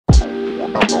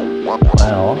I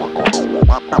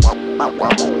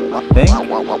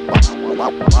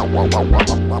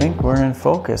think we're in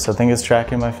focus. I think it's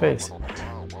tracking my face.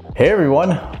 Hey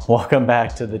everyone, welcome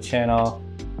back to the channel.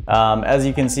 As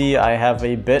you can see, I have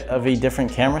a bit of a different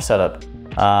camera setup.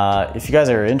 If you guys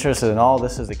are interested in all,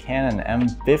 this is a Canon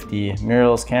M50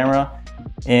 mirrorless camera.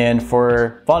 And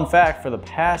for fun fact, for the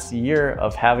past year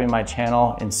of having my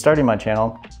channel and starting my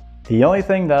channel, the only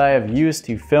thing that I have used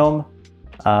to film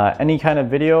any kind of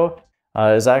video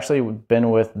has actually been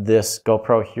with this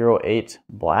GoPro Hero 8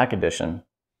 Black Edition.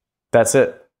 That's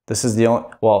it. This is the only,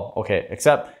 well, okay,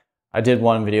 except I did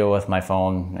one video with my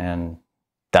phone and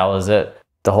that was it.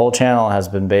 The whole channel has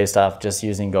been based off just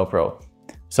using GoPro.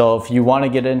 So if you want to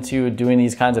get into doing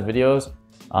these kinds of videos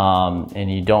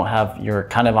and you don't have, you're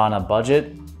kind of on a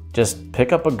budget, just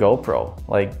pick up a GoPro.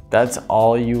 Like that's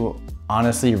all you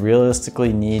honestly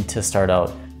realistically need to start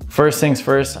out. First things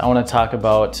first, I want to talk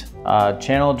about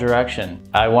channel direction.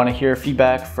 I want to hear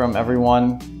feedback from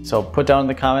everyone. So put down in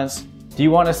the comments, do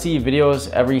you want to see videos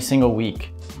every single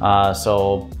week?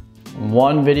 So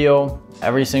one video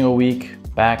every single week,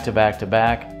 back to back to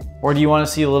back, or do you want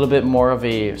to see a little bit more of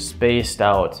a spaced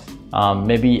out,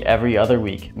 maybe every other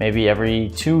week, maybe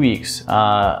every 2 weeks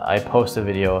I post a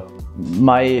video?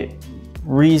 My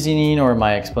reasoning or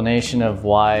my explanation of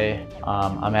why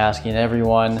I'm asking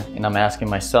everyone and I'm asking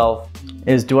myself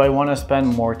is, do I want to spend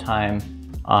more time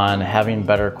on having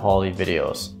better quality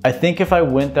videos? I think if I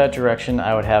went that direction,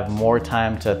 I would have more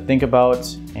time to think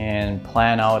about and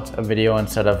plan out a video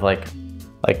instead of like,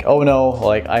 oh no,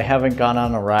 like I haven't gone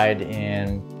on a ride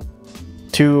in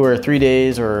 2 or 3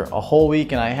 days or a whole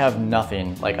week and I have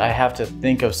nothing. Like I have to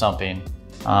think of something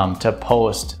to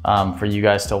post for you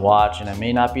guys to watch, and it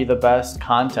may not be the best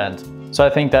content. So I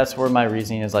think that's where my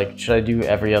reasoning is, like, should I do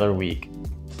every other week?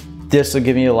 This will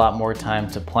give me a lot more time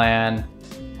to plan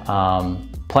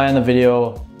the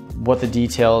video, what the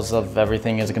details of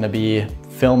everything is gonna be,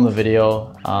 film the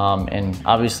video, and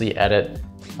obviously edit,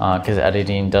 because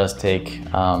editing does take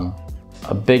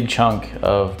a big chunk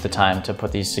of the time to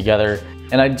put these together.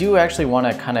 And I do actually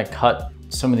wanna kind of cut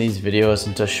some of these videos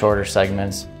into shorter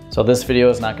segments. So this video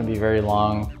is not gonna be very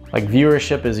long. Like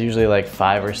viewership is usually like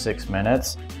 5 or 6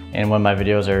 minutes. And when my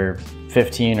videos are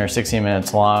 15 or 16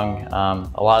 minutes long,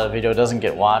 a lot of the video doesn't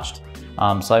get watched.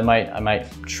 So I might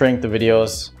shrink the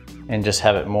videos and just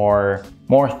have it more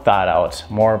thought out,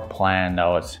 more planned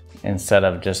out, instead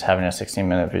of just having a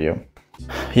 16-minute video.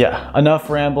 Yeah, enough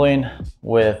rambling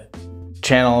with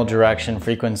channel direction,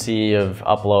 frequency of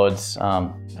uploads.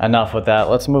 Enough with that.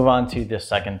 Let's move on to the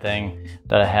second thing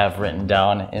that I have written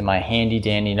down in my handy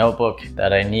dandy notebook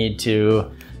that I need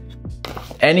to,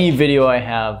 any video I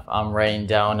have, I'm writing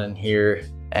down in here,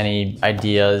 any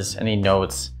ideas, any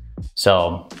notes.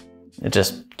 So it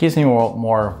just keeps me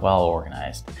more well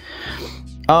organized.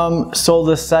 So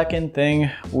the second thing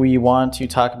we want to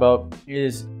talk about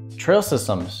is trail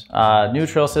systems, new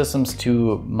trail systems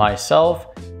to myself.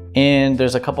 And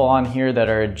there's a couple on here that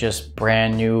are just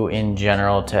brand new in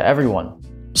general to everyone.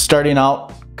 Starting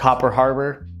out, Copper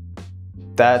Harbor.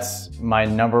 That's my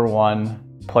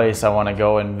 #1 place I want to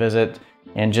go and visit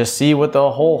and just see what the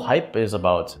whole hype is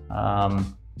about.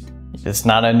 It's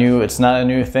not a new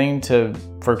thing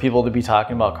for people to be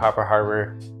talking about Copper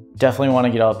Harbor. Definitely want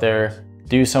to get out there,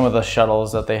 do some of the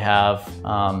shuttles that they have,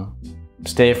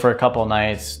 stay for a couple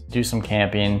nights, do some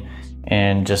camping,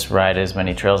 and just ride as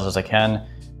many trails as I can.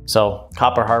 So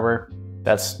Copper Harbor,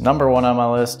 that's #1 on my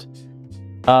list.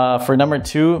 For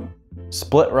 #2,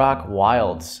 Split Rock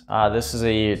Wilds. This is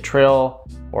a trail,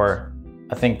 or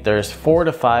I think there's 4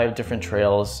 to 5 different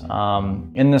trails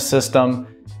in the system,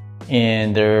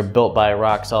 and they're built by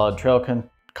Rock Solid Trail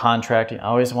Contracting. I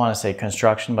always want to say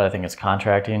construction, but I think it's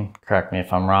contracting. Correct me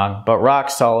if I'm wrong. But Rock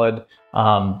Solid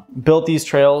built these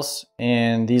trails,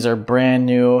 and these are brand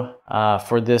new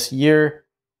for this year.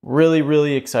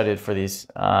 Really excited for these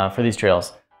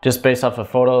trails, just based off of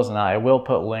photos, and I will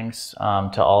put links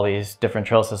to all these different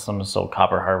trail systems, so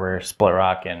Copper Harbor, Split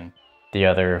Rock, and the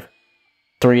other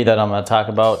 3 that I'm going to talk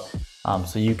about,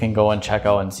 so you can go and check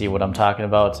out and see what I'm talking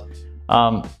about.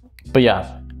 But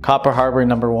yeah, Copper Harbor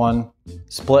 #1,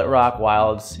 Split Rock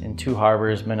Wilds in Two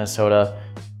Harbors, Minnesota.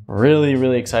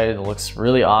 Really excited. It looks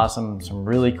really awesome, some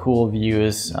really cool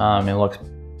views. It looks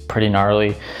pretty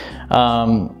gnarly.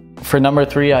 For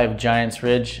 #3, I have Giants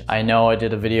Ridge. I know I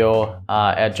did a video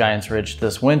at Giants Ridge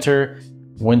this winter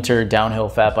downhill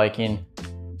fat biking.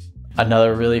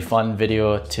 Another really fun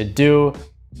video to do.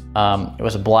 It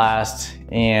was a blast,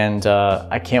 and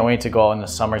I can't wait to go out in the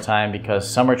summertime because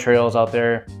summer trails out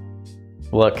there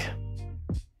look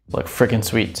freaking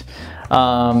sweet.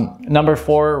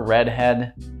 #4,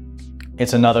 Redhead.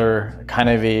 It's another kind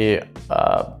of a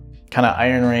kind of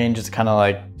iron range. It's kind of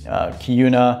like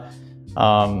Cuyuna.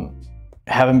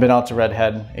 Haven't been out to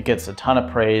Redhead. It gets a ton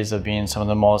of praise of being some of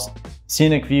the most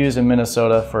scenic views in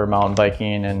Minnesota for mountain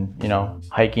biking and, you know,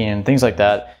 hiking and things like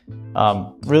that.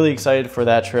 Really excited for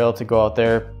that trail to go out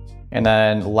there. And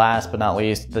then last but not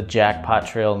least, the Jackpot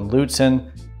Trail in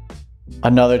Lutsen.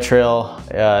 Another trail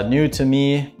new to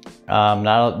me,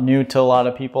 not new to a lot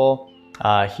of people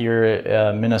here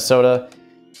in Minnesota.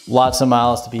 Lots of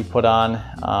miles to be put on,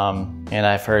 and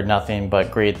I've heard nothing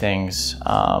but great things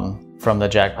from the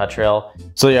Jackpot Trail.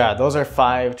 So yeah, those are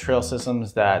 5 trail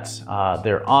systems that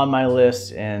they're on my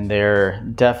list, and they're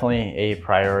definitely a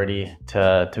priority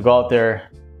to go out there,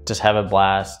 just have a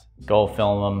blast, go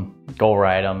film them, go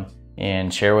ride them,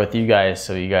 and share with you guys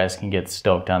so you guys can get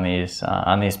stoked on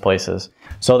these places.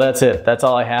 So that's it. That's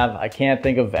all I have. I can't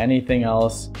think of anything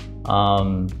else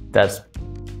that's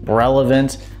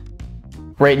relevant.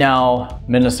 Right now,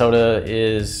 Minnesota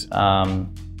is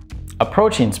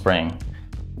approaching spring.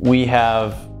 We've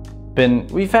had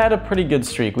a pretty good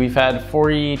streak. We've had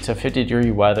 40 to 50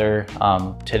 degree weather.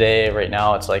 Today, right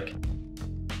now, it's like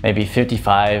maybe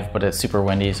 55, but it's super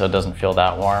windy, so it doesn't feel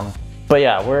that warm. But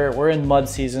yeah, we're in mud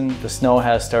season. The snow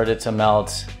has started to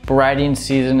melt. Riding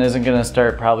season isn't gonna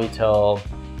start probably till,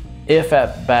 if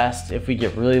at best, if we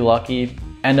get really lucky,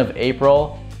 end of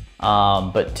April.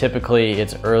 But typically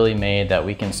it's early May that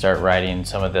we can start riding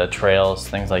some of the trails,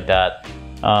 things like that.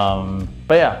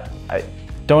 But yeah, I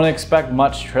don't expect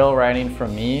much trail riding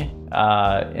from me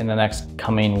in the next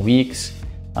coming weeks.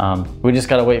 We just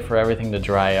gotta wait for everything to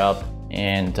dry up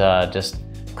and just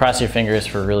cross your fingers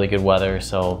for really good weather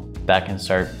so that can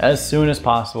start as soon as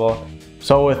possible.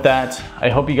 So with that, I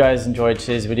hope you guys enjoyed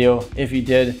today's video. If you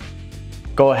did,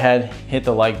 go ahead, hit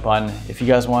the like button. If you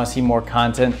guys want to see more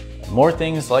content, more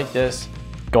things like this,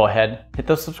 go ahead, hit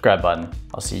the subscribe button.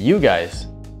 I'll see you guys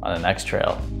on the next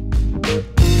trail.